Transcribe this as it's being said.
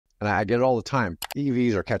and I get it all the time.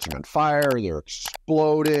 EVs are catching on fire. They're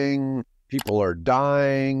exploding. People are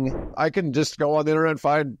dying. I can just go on the internet and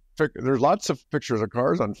find there's lots of pictures of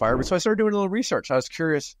cars on fire. So I started doing a little research. I was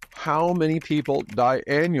curious how many people die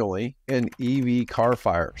annually in EV car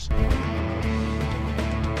fires.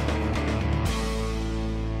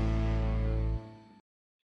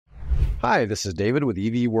 Hi, this is David with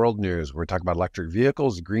EV World News. We're talking about electric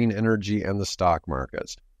vehicles, green energy, and the stock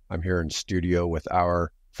markets. I'm here in studio with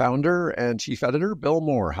our founder and chief editor, Bill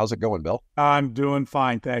Moore. How's it going, Bill? I'm doing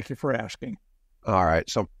fine. Thank you for asking. All right.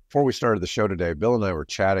 So before we started the show today, Bill and I were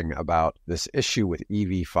chatting about this issue with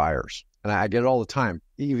EV fires. And I get it all the time.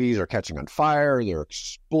 EVs are catching on fire. They're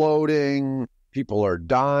exploding. People are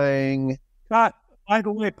dying. By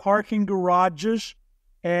the way, parking garages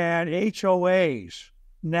and HOAs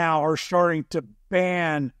now are starting to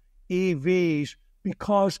ban EVs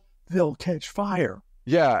because they'll catch fire.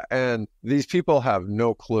 Yeah, and these people have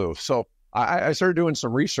no clue. So I started doing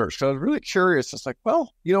some research. So I was really curious. It's like,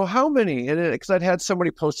 well, how many? And because I'd had somebody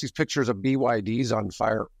post these pictures of BYDs on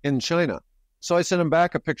fire in China. So I sent them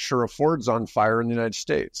back a picture of Fords on fire in the United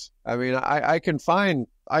States. I mean, I can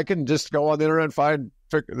just go on the internet and find,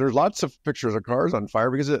 there's lots of pictures of cars on fire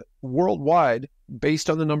because worldwide, based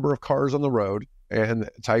on the number of cars on the road and the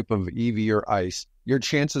type of EV or ICE, your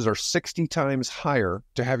chances are 60 times higher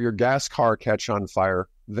to have your gas car catch on fire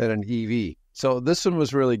than an EV. So this one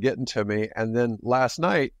was really getting to me. And then last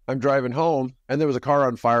night, I'm driving home, and there was a car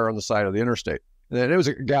on fire on the side of the interstate. And it was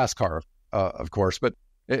a gas car, of course, but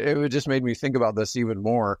it just made me think about this even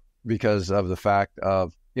more because of the fact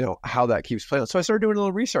of, how that keeps playing. So I started doing a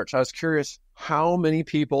little research. I was curious how many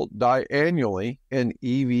people die annually in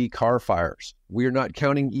EV car fires. We are not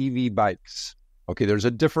counting EV bikes. Okay, there's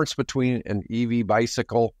a difference between an EV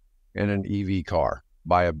bicycle and an EV car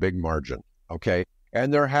by a big margin, okay?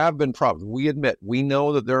 And there have been problems. We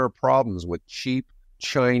know that there are problems with cheap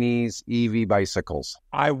Chinese EV bicycles.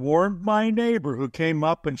 I warned my neighbor who came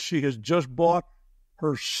up, and she has just bought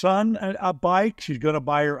her son a bike. She's going to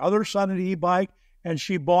buy her other son an e-bike, and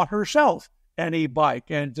she bought herself an e-bike.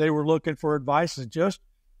 And they were looking for advice. And just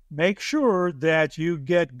make sure that you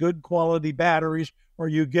get good quality batteries, or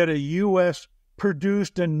you get a U.S.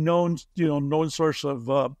 produced and known source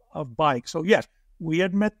of bike. So yes, we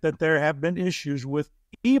admit that there have been issues with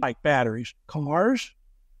e-bike batteries. Cars?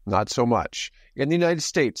 Not so much. In the United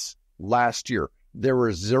States, last year, there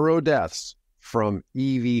were 0 deaths from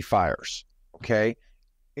EV fires, okay?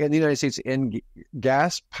 In the United States, in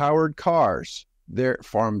gas-powered cars,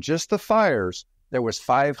 from just the fires, there was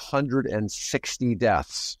 560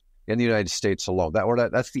 deaths in the United States alone.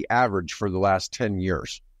 That's the average for the last 10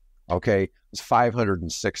 years, okay? It's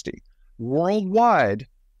 560. Worldwide,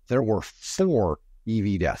 there were 4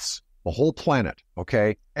 EV deaths, the whole planet,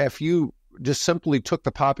 okay? If you just simply took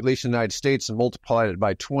the population of the United States and multiplied it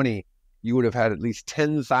by 20, you would have had at least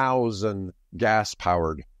 10,000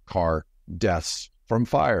 gas-powered car deaths from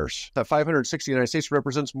fires. That 560 in the United States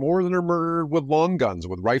represents more than are murdered with long guns,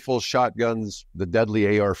 with rifles, shotguns, the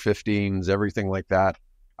deadly AR-15s, everything like that.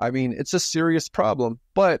 I mean, it's a serious problem,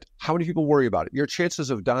 but how many people worry about it? Your chances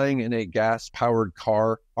of dying in a gas-powered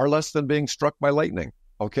car are less than being struck by lightning,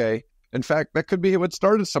 okay? In fact, that could be what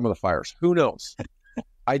started some of the fires. Who knows?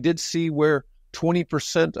 I did see where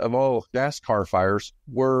 20% of all gas car fires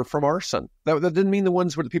were from arson. That didn't mean the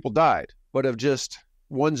ones where the people died, but of just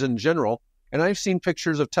ones in general. And I've seen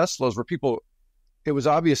pictures of Teslas where it was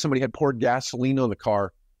obvious somebody had poured gasoline on the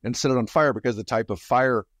car and set it on fire because the type of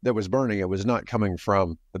fire that was burning, it was not coming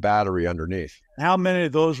from the battery underneath. How many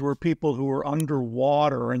of those were people who were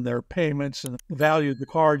underwater in their payments and the value of the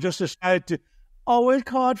car just decided to, it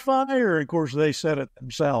caught fire. And of course, they said it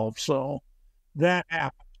themselves. So that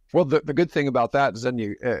happened. Well, the good thing about that is then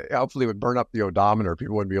you hopefully would burn up the odometer.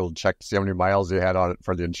 People wouldn't be able to check to see how many miles you had on it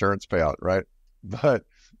for the insurance payout, right? But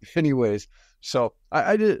anyways, so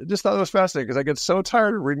I just thought it was fascinating because I get so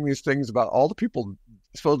tired of reading these things about all the people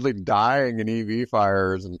supposedly dying in EV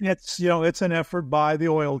fires. And it's an effort by the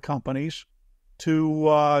oil companies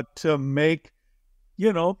to make,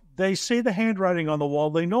 they see the handwriting on the wall.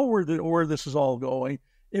 They know where this is all going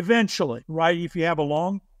eventually, right? If you have a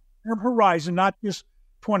long-term horizon, not just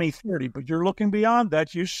 2030, but you're looking beyond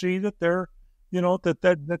that, you see that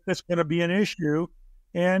that that's going to be an issue.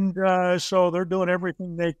 And so they're doing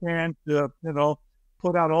everything they can to,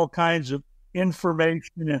 put out all kinds of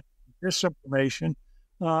information and disinformation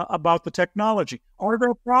about the technology. Are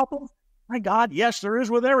there problems? My God, yes, there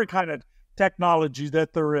is with every kind of technology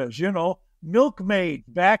that there is. Milkmaids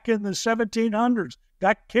back in the 1700s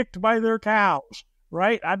got kicked by their cows,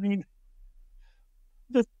 right? I mean,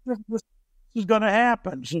 this is going to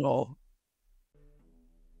happen. So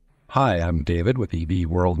Hi, I'm David with EV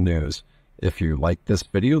World News. If you like this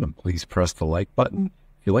video, then please press the like button.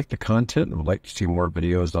 If you like the content and would like to see more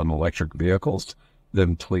videos on electric vehicles,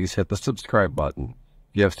 then please hit the subscribe button.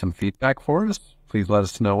 If you have some feedback for us, please let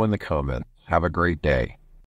us know in the comments. Have a great day.